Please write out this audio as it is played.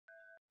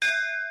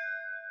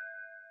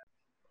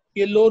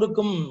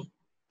எல்லோருக்கும்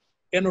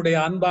என்னுடைய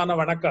அன்பான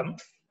வணக்கம்.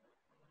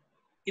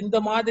 இந்த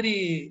மாதிரி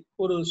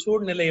ஒரு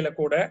சூழ்நிலையில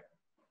கூட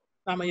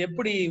நாம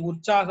எப்படி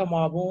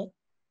உற்சாகமாகவும்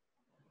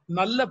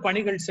நல்ல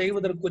பணிகள்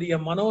செய்வதற்குரிய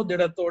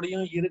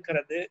மனோதிடத்தோடையும்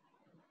இருக்கிறது,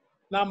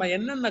 நாம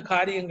என்னென்ன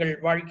காரியங்கள்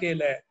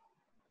வாழ்க்கையில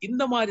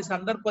இந்த மாதிரி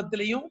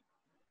சந்தர்ப்பத்திலையும்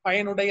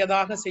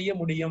பயனுடையதாக செய்ய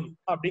முடியும்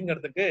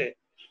அப்படிங்கிறதுக்கு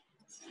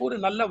ஒரு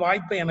நல்ல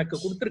வாய்ப்பை எனக்கு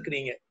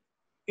கொடுத்துருக்கிறீங்க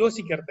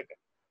யோசிக்கிறதுக்கு.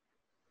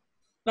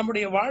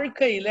 நம்முடைய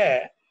வாழ்க்கையில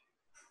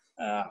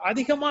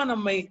அதிகமா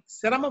நம்மை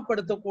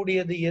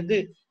சிரமப்படுத்தக்கூடியது எது?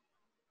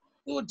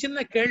 இது ஒரு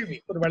சின்ன கேள்வி,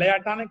 ஒரு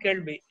விளையாட்டான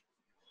கேள்வி.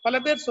 பல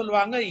பேர்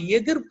சொல்லுவாங்க,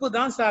 எதிர்ப்பு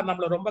தான் சார்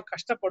நம்மளை ரொம்ப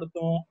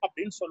கஷ்டப்படுத்தும்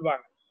அப்படின்னு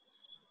சொல்லுவாங்க.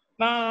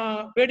 நான்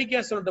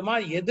வேடிக்கையா சொல்லட்டுமா,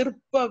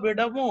 எதிர்ப்பை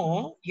விடவும்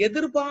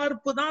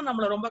எதிர்பார்ப்பு தான்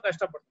நம்மளை ரொம்ப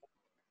கஷ்டப்படுத்தும்.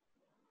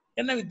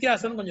 என்ன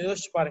வித்தியாசம்னு கொஞ்சம்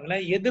யோசிச்சு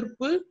பாருங்களேன்.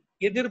 எதிர்ப்பு,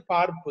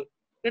 எதிர்பார்ப்பு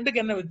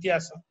ரெண்டுக்கு என்ன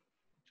வித்தியாசம்?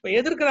 இப்ப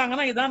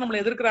எதிர்க்கிறாங்கன்னா இதான்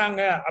நம்மளை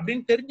எதிர்க்கிறாங்க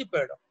அப்படின்னு தெரிஞ்சு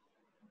போயிடும்.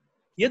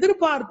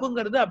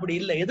 எதிர்பார்ப்புங்கிறது அப்படி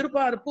இல்லை.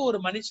 எதிர்பார்ப்பு ஒரு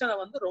மனுஷனை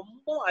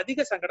ரொம்ப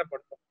அதிக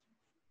சங்கடப்படுத்தும்.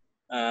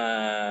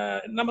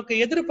 நமக்கு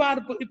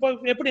எதிர்பார்ப்பு இப்போ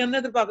எப்படி என்ன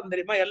எதிர்பார்க்கணும்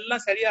தெரியுமா?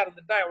 எல்லாம் சரியா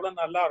இருந்துட்டா எவ்வளவு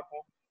நல்லா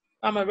இருக்கும்,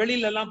 நம்ம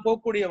வெளியில எல்லாம்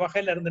போகக்கூடிய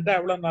வகையில இருந்துட்டா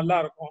எவ்வளவு நல்லா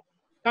இருக்கும்,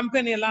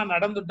 கம்பெனி எல்லாம்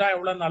நடந்துட்டா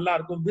எவ்வளவு நல்லா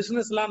இருக்கும்,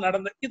 பிசினஸ் எல்லாம்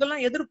நடந்து,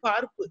 இதெல்லாம்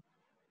எதிர்பார்ப்பு.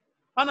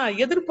 ஆனா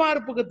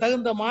எதிர்பார்ப்புக்கு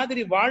தகுந்த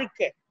மாதிரி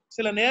வாழ்க்கை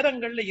சில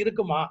நேரங்கள்ல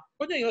இருக்குமா?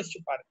 கொஞ்சம்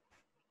யோசிச்சு பாருங்க.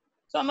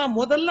 ஆனா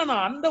முதல்ல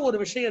நான் அந்த ஒரு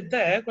விஷயத்த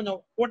கொஞ்சம்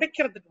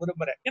உடைக்கிறதுக்கு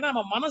விரும்புறேன். ஏன்னா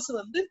நம்ம மனசு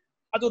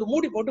அது ஒரு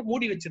மூடி போட்டு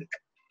மூடி வச்சிருக்கு,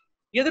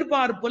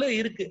 எதிர்பார்ப்புல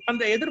இருக்கு.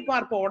 அந்த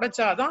எதிர்பார்ப்பை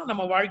உடைச்சாதான்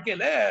நம்ம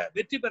வாழ்க்கையில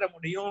வெற்றி பெற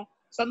முடியும்,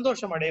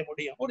 சந்தோஷம் அடைய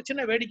முடியும். ஒரு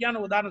சின்ன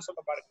வேடிக்கையான உதாரணம்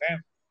சொல்ல பாருங்க.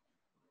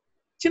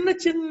 சின்ன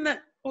சின்ன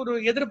ஒரு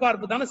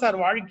எதிர்பார்ப்பு தானே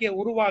சார் வாழ்க்கையை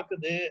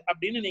உருவாக்குது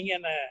அப்படின்னு நீங்க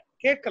என்ன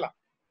கேட்கலாம்.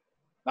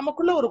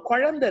 நமக்குள்ள ஒரு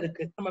குழந்தை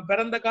இருக்கு. நம்ம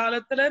பிறந்த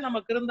காலத்துல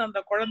நமக்கு இருந்த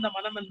அந்த குழந்தை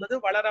மனம் என்பது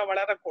வளர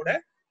வளர கூட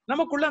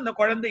நமக்குள்ள அந்த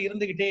குழந்தை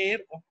இருந்துகிட்டே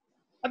இருக்கும்.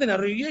 அது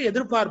நிறைய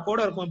எதிர்பார்ப்போட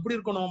இருக்கும். இப்படி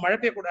இருக்கணும், மழை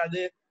பெய்யக்கூடாது,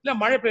 இல்ல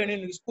மழை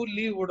பெய்யணும், ஸ்கூல்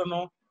லீவ்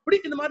விடணும், இப்படி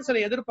இந்த மாதிரி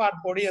சில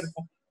எதிர்பார்ப்போடய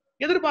இருக்கும்.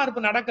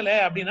 எதிர்பார்ப்பு நடக்கல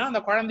அப்படின்னா அந்த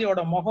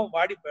குழந்தையோட முகம்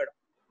வாடி போயிடும்.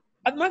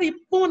 அது மாதிரி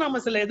இப்பவும் நம்ம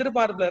சில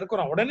எதிர்பார்ப்புல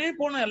இருக்கிறோம். உடனே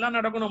போகணும், எல்லாம்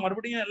நடக்கணும்,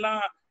 மறுபடியும் எல்லாம்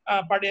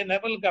பழைய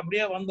லெவலுக்கு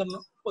அப்படியே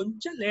வந்துடணும்.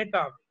 கொஞ்சம் லேட்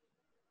ஆகும்.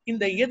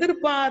 இந்த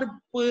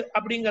எதிர்பார்ப்பு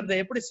அப்படிங்கறத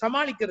எப்படி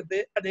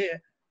சமாளிக்கிறது? அது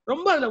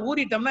ரொம்ப அதுல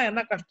ஊறிட்டோம்னா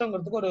என்ன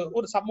கஷ்டங்கிறதுக்கு ஒரு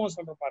ஒரு சம்பவம்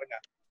சொல்ற பாருங்க.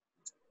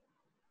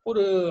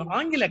 ஒரு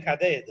ஆங்கில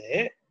கதை இது.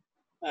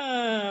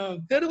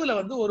 தெருவுல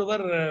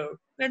ஒருவர்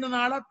 2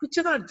 நாளா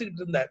பிச்சை தான்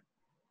அடிச்சுக்கிட்டு இருந்தார்.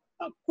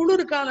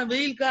 குளிர் காலம்,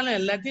 வெயில் காலம்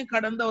எல்லாத்தையும்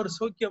கடந்த ஒரு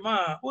சௌக்கியமா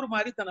ஒரு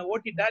மாதிரி தன்னை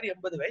ஓட்டிட்டார்.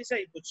 80 வயசு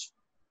ஆகி போச்சு.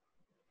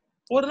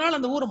 ஒரு நாள்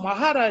அந்த ஊர்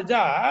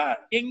மகாராஜா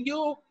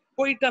எங்கேயோ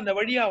போயிட்டு அந்த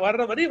வழியா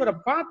வர்றவரை இவரை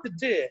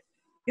பார்த்துட்டு,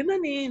 என்ன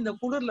நீ இந்த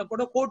குளிர்ல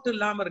கூட கோட்டு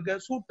இல்லாம இருக்க,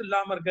 சூட்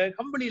இல்லாம இருக்க,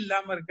 கம்பளி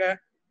இல்லாம இருக்க,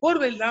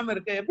 போர்வை இல்லாம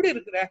இருக்க, எப்படி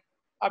இருக்கிற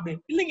அப்படி?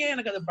 இல்லைங்க,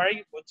 எனக்கு அது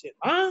பழகி போச்சு.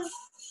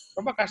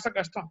 ரொம்ப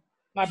கஷ்டம்.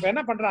 நான் இப்ப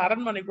என்ன பண்றேன்,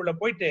 அரண்மனைக்குள்ள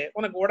போயிட்டு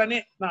உனக்கு உடனே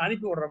நான்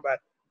அனுப்பி விடுறேன்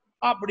பாரு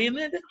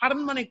அப்படின்னு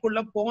அரண்மனைக்குள்ள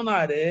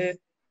போனாரு.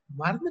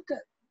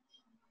 மறந்துட்டார்.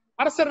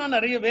 அரசர்னா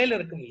நிறைய வேலை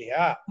இருக்கும்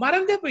இல்லையா,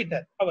 மறந்தே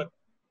போயிட்டார் அவர்.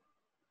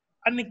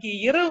 அன்னைக்கு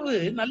இரவு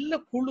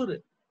நல்ல குளிர்.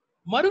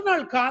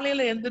 மறுநாள்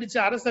காலையில எந்திரிச்சு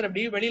அரசர்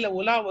அப்படி வெளியில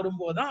உலா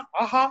வரும்போதுதான்,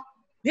 ஆஹா,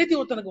 நேத்தி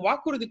ஒருத்தனுக்கு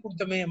வாக்குறுதி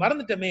கொடுத்தமே,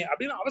 மறந்துட்டமே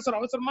அப்படின்னு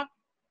அவசரமா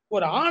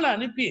ஒரு ஆளை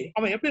அனுப்பி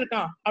அவன் எப்படி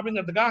இருக்கான்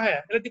அப்படிங்கிறதுக்காக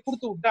எல்லாத்தையும்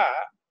கொடுத்து விட்டா,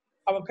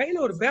 அவன்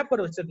கையில ஒரு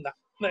பேப்பர் வச்சிருந்தான்.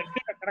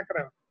 கீழே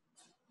கிடக்குறவன்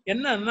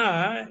என்னன்னா,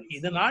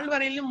 இது நாள்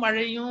வரையிலும்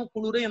மழையும்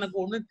குளிரும் எனக்கு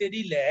ஒண்ணும்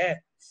தெரியல,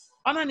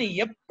 ஆனா நீ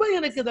எப்ப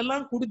எனக்கு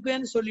இதெல்லாம்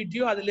கொடுப்பேன்னு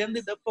சொல்லிட்டியோ அதுல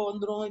இருந்து இது எப்ப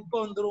வந்துரும்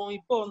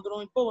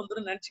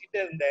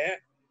நினைச்சுக்கிட்டே இருந்தேன்.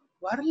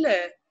 வரல.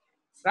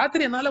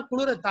 ராத்திரி என்னால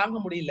குளிர தாங்க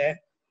முடியல.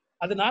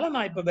 அதனால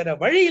நான் இப்ப வேற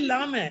வழி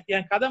இல்லாம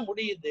என் கதை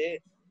முடியுது.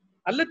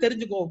 நல்ல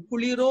தெரிஞ்சுக்கோ,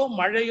 குளிரோ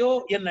மழையோ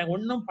என்ன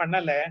ஒண்ணும்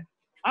பண்ணல,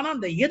 ஆனா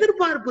அந்த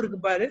எதிர்பார்ப்பு இருக்கு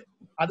பாரு,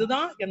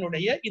 அதுதான்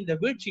என்னுடைய இந்த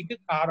வீழ்ச்சிக்கு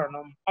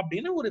காரணம்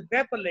அப்படின்னு ஒரு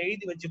பேப்பர்ல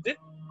எழுதி வச்சுட்டு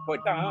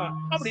போயிட்டான்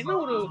அப்படின்னு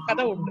ஒரு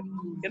கதை உண்டு.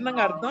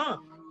 என்னங்க அர்த்தம்?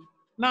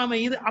 நாம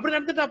இது அப்படி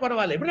நடந்துட்டா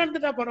பரவாயில்ல, இப்படி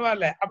நடந்துட்டா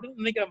பரவாயில்ல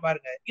அப்படின்னு நினைக்கிறேன்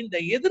பாருங்க. இந்த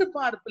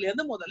எதிர்பார்ப்புல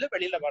இருந்து முதல்ல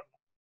வெளியில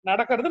வரணும்.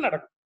 நடக்கிறது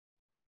நடக்கும்,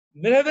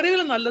 மிக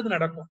விரைவில் நல்லது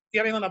நடக்கும்.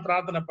 இறைவனை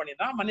பிரார்த்தனை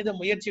பண்ணினா, மனித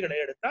முயற்சிகளை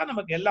எடுத்தா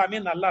நமக்கு எல்லாமே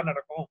நல்லா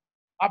நடக்கும்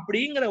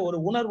அப்படிங்கிற ஒரு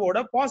உணர்வோட,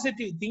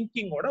 பாசிட்டிவ்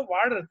திங்கிங்கோட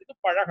வாழ்றதுக்கு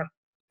பழகணும்.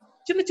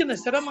 சின்ன சின்ன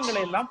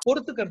சிரமங்களை எல்லாம்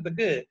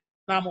பொறுத்துக்கிறதுக்கு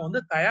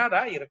நாம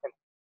தயாரா இருக்கணும்.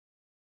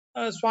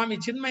 சுவாமி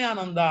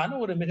சின்மயானந்தான்னு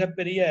ஒரு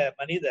மிகப்பெரிய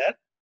மனிதர்,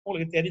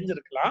 உங்களுக்கு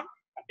தெரிஞ்சிருக்கலாம்,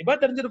 கண்டிப்பா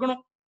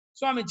தெரிஞ்சிருக்கணும்.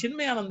 சுவாமி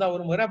சின்மயானந்தா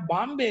ஒரு முறை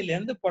பாம்பேல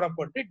இருந்து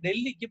புறப்பட்டு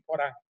டெல்லிக்கு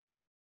போறாங்க.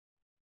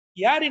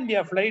 ஏர்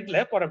இந்தியா பிளைட்ல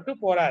புறப்பட்டு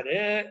போறாரு.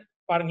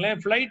 பாருங்களேன்,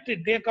 பிளைட்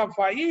டேக் ஆஃப்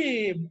ஆகி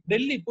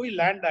டெல்லி போய்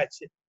லேண்ட்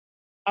ஆச்சு.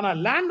 ஆனா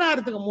லேண்ட்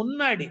ஆகிறதுக்கு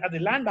முன்னாடி, அது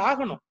லேண்ட்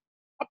ஆகணும்,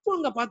 அப்போ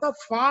அங்க பார்த்தா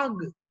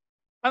ஃபாக்.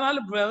 அதனால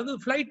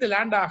பிளைட்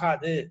லேண்ட்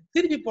ஆகாது,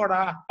 திருப்பி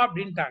போடா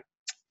அப்படின்ட்டாங்க.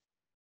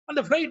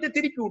 அந்த பிளைட்டை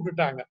திருப்பி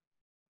விட்டுட்டாங்க.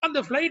 அந்த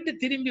பிளைட்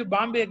திரும்பி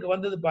பாம்பேக்கு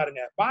வந்தது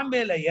பாருங்க.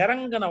 பாம்பேல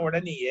இறங்கின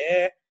உடனேயே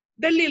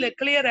டெல்லியில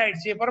கிளியர்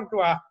ஆயிடுச்சு, புறப்பட்டு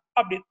வா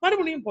அப்படின்னு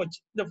மறுபடியும் போச்சு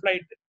இந்த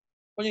பிளைட்.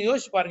 கொஞ்சம்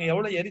யோசிச்சு பாருங்க,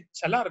 எவ்வளவு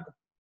எரிச்சலா இருக்கும்.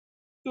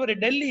 இவர்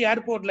டெல்லி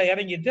ஏர்போர்ட்ல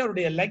இறங்கிட்டு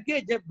அவருடைய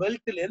லக்கேஜ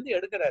பெல்ட்ல இருந்து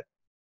எடுக்கிறாரு.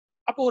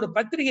 அப்போ ஒரு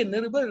பத்திரிகை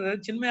நிருபர்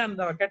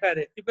சின்மயானந்தாவை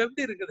கேட்டாரு, இப்ப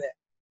எப்படி இருக்குது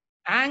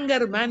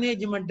ஆங்கர்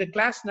மேனேஜ்மெண்ட்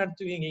கிளாஸ்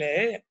நடத்துவீங்களே,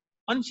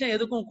 மனுஷன்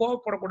எதுக்கும்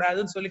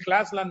கோவப்படக்கூடாதுன்னு சொல்லி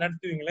கிளாஸ் எல்லாம்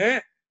நடத்துவீங்களே,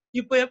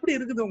 இப்ப எப்படி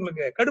இருக்குது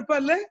உங்களுக்கு, கடுப்பா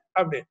இல்ல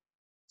அப்படி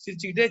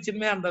சிரிச்சுக்கிட்டே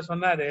சின்மயானந்தா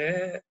சொன்னாரு,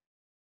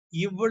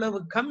 இவ்வளவு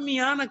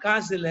கம்மியான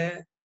காசுல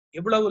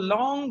இவ்வளவு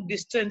லாங்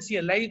டிஸ்டன்ஸ்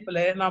என் லைஃப்ல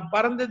நான்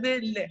பறந்ததே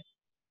இல்லை.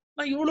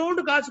 நான்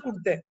இவ்வளோண்டு காசு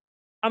கொடுத்தேன்.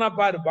 ஆனா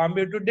பாரு,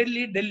 Bombay to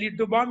Delhi, Delhi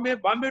to Bombay,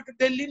 Bombay to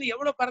டெல்லின்னு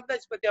எவ்வளவு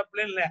பறந்தாச்சு பத்தியா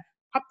பிள்ளைல,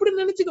 அப்படி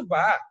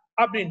நினைச்சுக்கப்பா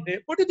அப்படின்ட்டு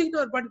போட்டு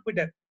தூக்கிட்டு ஒரு பாட்டு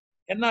போயிட்டாரு.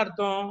 என்ன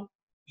அர்த்தம்?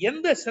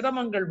 எந்த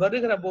சிரமங்கள்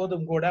வருகிற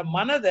போதும் கூட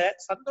மனதை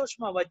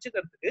சந்தோஷமா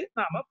வச்சுக்கிறதுக்கு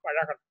நாம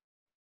பழகணும்.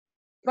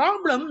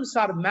 Problems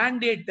R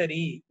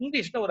mandatory.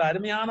 இங்கிலீஷ்ல ஒரு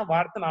அருமையான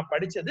வார்த்தை நான்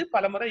படிச்சது,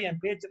 பலமுறை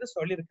என் பேச்சுல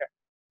சொல்லியிருக்கேன்.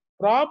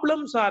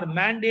 Problems R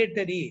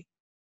mandatory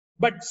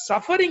but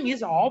suffering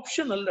is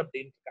optional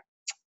அப்படின்னு.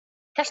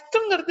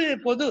 கஷ்டங்கிறது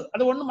பொது,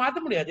 அதை ஒண்ணும் மாத்த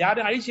முடியாது,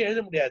 யாரும் அழிச்சு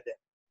எழுத முடியாது.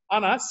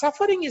 ஆனா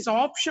சஃபரிங் இஸ்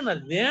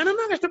ஆப்ஷனல்.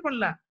 வேணும்னா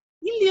கஷ்டப்படலாம்,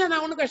 இல்லையா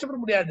நான் ஒண்ணும் கஷ்டப்பட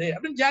முடியாது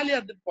அப்படின்னு ஜாலியா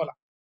இருந்துட்டு போலாம்.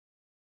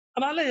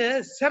 அதனால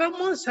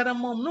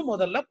சிரமம்னு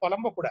முதல்ல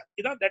புலம்ப கூடாது.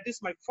 இதான் that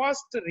is my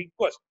first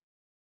request.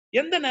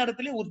 எந்த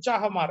நேரத்திலயும்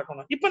உற்சாகமா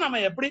இருக்கணும். இப்ப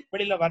நம்ம எப்படி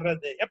வெளியில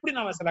வர்றது, எப்படி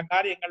நம்ம சில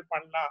காரியங்கள்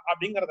பண்ணலாம்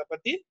அப்படிங்கறத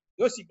பத்தி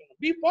யோசிக்கணும்.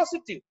 B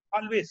positive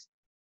always.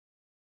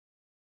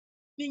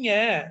 நீங்க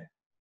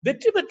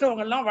வெற்றி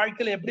பெற்றவங்க எல்லாம்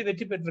வாழ்க்கையில எப்படி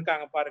வெற்றி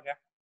பெற்றிருக்காங்க பாருங்க.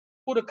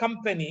 ஒரு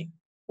கம்பெனி,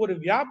 ஒரு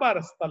வியாபார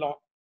ஸ்தலம்,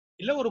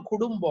 இல்ல ஒரு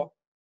குடும்பம்,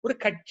 ஒரு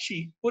கட்சி,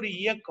 ஒரு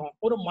இயக்கம்,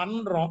 ஒரு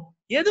மன்றம்,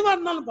 எதுவா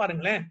இருந்தாலும்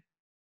பாருங்களேன்,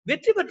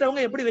 வெற்றி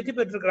பெற்றவங்க எப்படி வெற்றி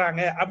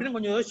பெற்றிருக்கிறாங்க அப்படின்னு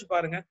கொஞ்சம் யோசிச்சு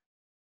பாருங்க.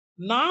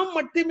 நாம்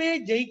மட்டுமே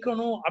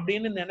ஜெயிக்கணும்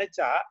அப்படின்னு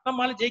நினைச்சா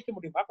நம்மளால ஜெயிக்க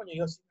முடியுமா? கொஞ்சம்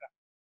யோசிங்க.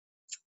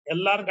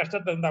 எல்லாரும்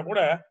கஷ்டத்துல இருந்தா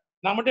கூட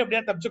நான் மட்டும்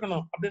எப்படியா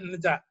தப்பிச்சுக்கணும் அப்படின்னு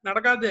நினைச்சா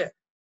நடக்காது.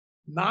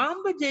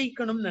 நாம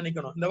ஜெயிக்கணும்னு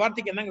நினைக்கணும். இந்த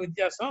வார்த்தைக்கு என்னங்க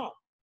வித்தியாசம்?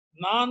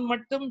 நான்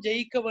மட்டும்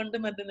ஜெயிக்க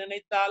வேண்டும் என்று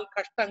நினைத்தால்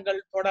கஷ்டங்கள்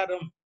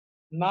தொடரும்.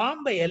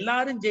 நாம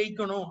எல்லாரும்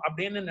ஜெயிக்கணும்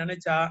அப்படின்னு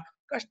நினைச்சா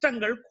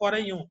கஷ்டங்கள்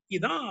குறையும்.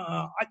 இதுதான்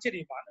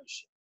ஆச்சரியமான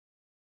விஷயம்.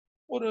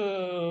 ஒரு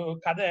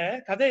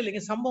கதை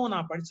இல்லைங்க, சம்பவம்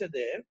நான்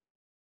படிச்சது.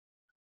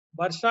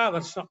 வருஷா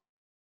வருஷம்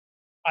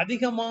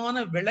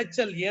அதிகமான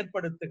விளைச்சல்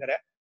ஏற்படுத்துகிற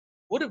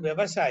ஒரு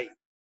விவசாயி,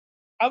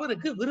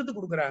 அவருக்கு விருது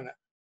கொடுக்குறாங்க.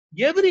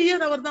 எவ்ரி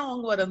இயர் அவர் தான்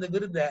வாங்குவார் அந்த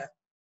விருதை.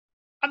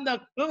 அந்த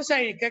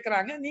விவசாயி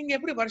கேக்குறாங்க, நீங்க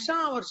எப்படி வருஷா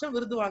வருஷம்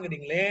விருது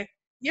வாங்குறீங்களே,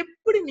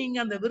 எப்படி நீங்க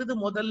அந்த விருது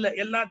முதல்ல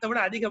எல்லாத்த விட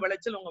அதிக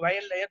விளைச்சல் உங்க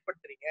வயல்ல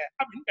ஏற்படுத்துறீங்க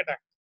அப்படின்னு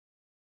கேட்டாங்க.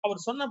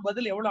 அவர் சொன்ன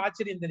பதில் எவ்வளவு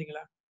ஆச்சரியம்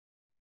தெரியுங்களா?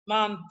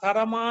 நான்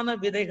தரமான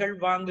விதைகள்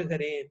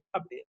வாங்குகிறேன்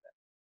அப்படின்னு.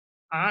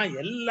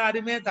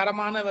 எல்லாருமே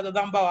தரமான விதை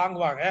தான்ப்பா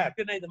வாங்குவாங்க.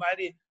 பின்ன இது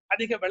மாதிரி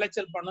அதிக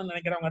விளைச்சல் பண்ணணும்னு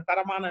நினைக்கிறவங்க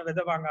தரமான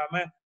விதை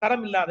வாங்காம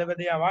தரம் இல்லாத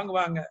விதையா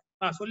வாங்குவாங்க?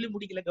 நான் சொல்லி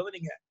முடிக்கல,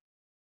 கவனிங்க.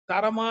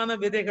 தரமான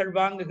விதைகள்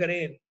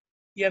வாங்குகிறேன்,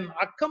 என்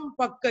அக்கம்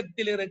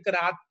பக்கத்தில் இருக்கிற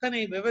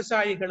அத்தனை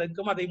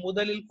விவசாயிகளுக்கும் அதை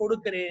முதலில்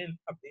கொடுக்கிறேன்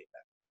அப்படின்னு.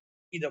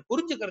 இதை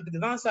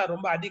புரிஞ்சுக்கிறதுக்கு தான் சார்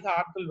ரொம்ப அதிக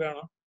ஆற்றல்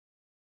வேணும்.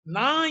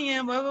 நான்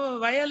என்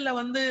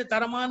வயல்ல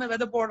தரமான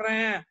விதை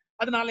போடுறேன்,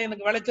 அதனால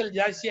எனக்கு விளைச்சல்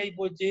ஜாஸ்தி ஆகி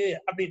போச்சு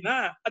அப்படின்னா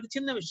அது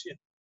சின்ன விஷயம்.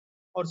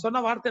 அவர்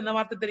சொன்ன வார்த்தை என்ன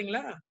வார்த்தை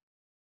தெரியுங்களா?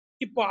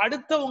 இப்போ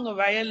அடுத்தவங்க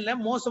வயல்ல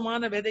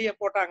மோசமான விதைய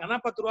போட்டாங்கன்னா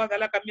 10 ரூபாய்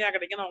விலை கம்மியா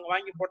கிடைக்குன்னு அவங்க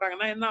வாங்கி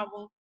போட்டாங்கன்னா என்ன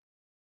ஆகும்?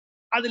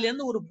 அதுல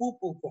இருந்து ஒரு பூ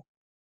பூக்கும்.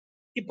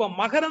 இப்ப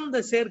மகரந்த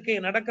சேர்க்கை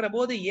நடக்கிற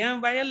போது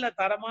என் வயல்ல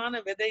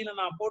தரமான விதையில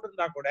நான்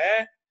போட்டிருந்தா கூட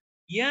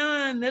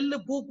ஏன் நெல்லு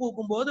பூ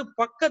பூக்கும் போது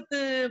பக்கத்து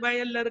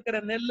வயல்ல இருக்கிற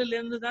நெல்லுல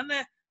இருந்து தானே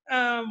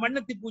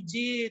மண்ணத்தி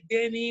பூச்சி,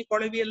 தேனி,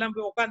 குளவி எல்லாம்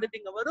போய் உட்காந்துட்டு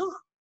இங்க வரும்.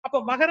 அப்ப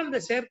மகரந்த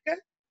சேர்க்கை,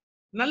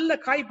 நல்ல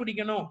காய்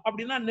பிடிக்கணும்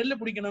அப்படின்னா, நெல்லு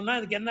பிடிக்கணும்னா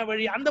அதுக்கு என்ன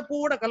வழி? அந்த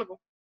பூவோட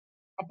கலக்கும்.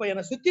 அப்ப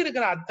என்னை சுத்தி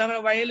இருக்கிற அத்தனை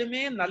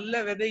வயலுமே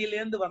நல்ல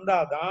விதையிலேருந்து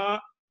வந்தாதான்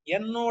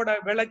என்னோட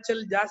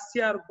விளைச்சல்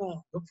ஜாஸ்தியா இருக்கும்.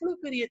 எவ்வளவு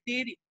பெரிய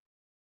தேரி!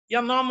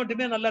 ஏன் நான்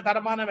மட்டுமே நல்ல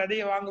தரமான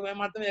விதையை வாங்குவேன்,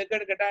 மத்தவங்க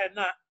எக்கேடு கேட்டா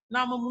என்ன?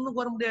 நாம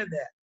முன்னுக்கு வர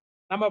முடியாது.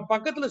 நம்ம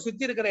பக்கத்துல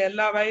சுத்தி இருக்கிற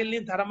எல்லா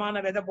வயல்லையும் தரமான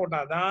விதை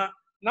போட்டாதான்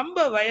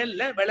நம்ம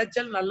வயல்ல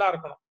விளைச்சல் நல்லா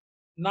இருக்கணும்.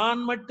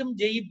 நான் மட்டும்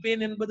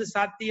ஜெயிப்பேன் என்பது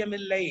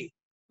சாத்தியமில்லை.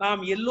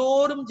 நாம்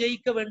எல்லோரும்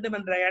ஜெயிக்க வேண்டும்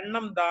என்ற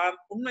எண்ணம் தான்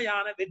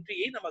உண்மையான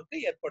வெற்றியை நமக்கு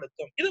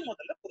ஏற்படுத்தும். இது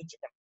முதல்ல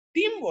புரிஞ்சுக்கணும்.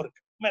 டீம் ஒர்க்,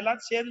 நம்ம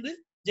எல்லாரும் சேர்ந்து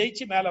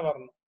ஜெயிச்சு மேல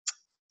வரணும்.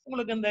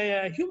 உங்களுக்கு இந்த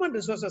ஹியூமன்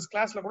ரிசோர்சஸ்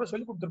கிளாஸ்ல கூட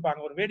சொல்லி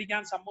கொடுத்துருப்பாங்க, ஒரு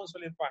வேடிக்கையான சம்பவம்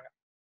சொல்லியிருப்பாங்க.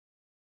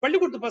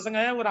 பள்ளிக்கூடத்து பசங்க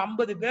ஒரு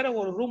 50 பேரை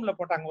ஒரு ரூம்ல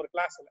போட்டாங்க ஒரு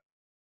கிளாஸ்ல.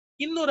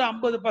 இன்னொரு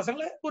 50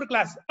 பசங்களை ஒரு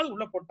கிளாஸ் அது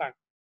உள்ள போட்டாங்க.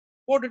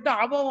 போட்டுட்டு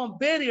அவன்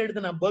பேர்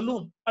எழுதின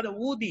பலூன் அதை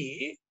ஊதி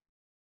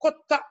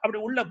கொத்தா அப்படி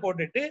உள்ள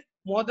போட்டுட்டு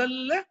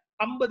முதல்ல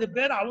 50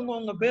 பேர்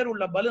அவங்கவுங்க பேர்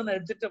உள்ள பலூனை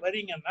எடுத்துட்டு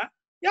வரீங்கன்னா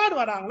யார்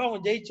வராங்களோ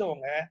அவங்க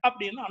ஜெயிச்சவங்க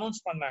அப்படின்னு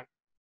அனௌன்ஸ் பண்ணாங்க.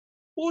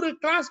 ஒரு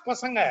கிளாஸ்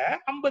பசங்க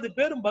 50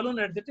 பேரும்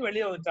பலூன் எடுத்துட்டு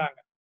வெளியே வச்சாங்க.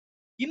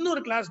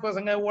 இன்னொரு கிளாஸ்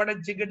பசங்க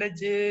உடைச்சு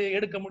கிடச்சு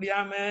எடுக்க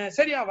முடியாம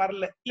சரியா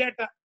வரல,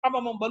 லேட்டா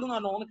அவன் பலூன்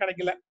ஆனவனு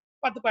கிடைக்கல,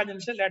 10-15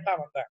 நிமிஷம் லேட்டா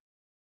வந்தாங்க.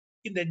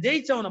 இந்த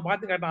ஜெயிச்சவனை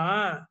பார்த்து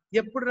கேட்டான்,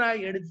 எப்படிடா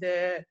எடுத்த,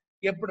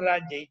 எப்படிடா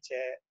ஜெயிச்ச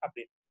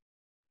அப்படின்னு.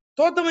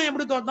 தோத்தவன்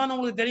எப்படி தோத்தான்னு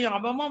உங்களுக்கு தெரியும்.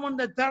 அவன்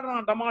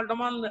தேடுறான், டமால்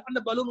டமால் அந்த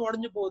பலூன்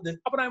உடஞ்சு போகுது.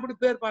 அப்புறம் எப்படி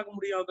பேர் பார்க்க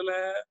முடியும்? அதுல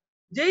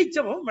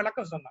ஜெயிச்சவன்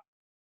விளக்கம் சொன்னான்.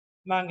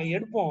 நாங்க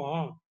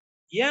எடுப்போம்.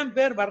 என்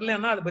பேர்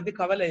வரலன்னா அதை பத்தி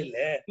கவலை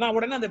இல்லை. நான்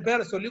உடனே அந்த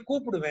பேரை சொல்லி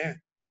கூப்பிடுவேன்.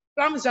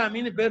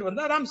 ராமசாமின்னு பேர்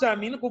வந்தா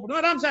ராமசாமின்னு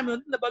கூப்பிடுவேன். ராமசாமி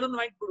வந்து இந்த பலூன்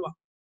வாங்கிட்டு போடுவான்.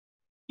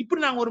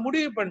 இப்படி நாங்க ஒரு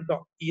முடிவு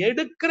பண்ணிட்டோம்.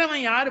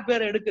 எடுக்கிறவன் யாரு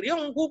பேரை எடுக்கிறியோ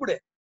அவன் கூப்பிடு,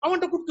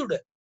 அவன்கிட்ட கொடுத்து விடு.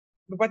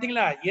 இப்ப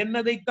பாத்தீங்களா,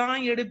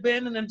 என்னதைத்தான்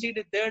எடுப்பேன்னு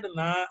நினைச்சுக்கிட்டு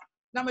தேடுனா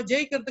நம்ம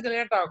ஜெயிக்கிறதுக்கு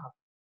லேட் ஆகும்.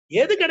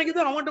 எது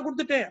கிடைக்குதோ அவன்கிட்ட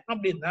கொடுத்துட்டேன்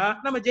அப்படின்னா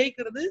நம்ம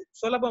ஜெயிக்கிறது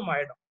சுலபம்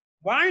ஆயிடும்.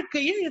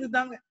 வாழ்க்கையே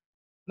இதுதாங்க.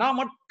 நான்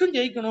மட்டும்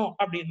ஜெயிக்கணும்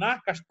அப்படின்னா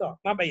கஷ்டம்.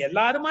 நம்ம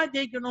எல்லாருமா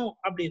ஜெயிக்கணும்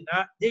அப்படின்னா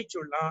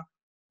ஜெயிச்சுடலாம்.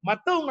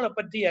 மத்தவங்களை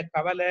பற்றிய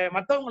கவலை,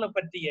 மத்தவங்களை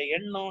பற்றிய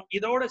எண்ணம்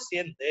இதோட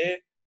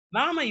சேர்ந்து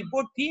நாம இப்போ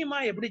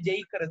டீமா எப்படி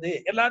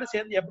ஜெயிக்கிறது, எல்லாரும்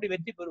சேர்ந்து எப்படி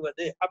வெற்றி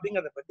பெறுவது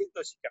அப்படிங்கறத பத்தி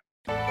யோசிக்கலாம்.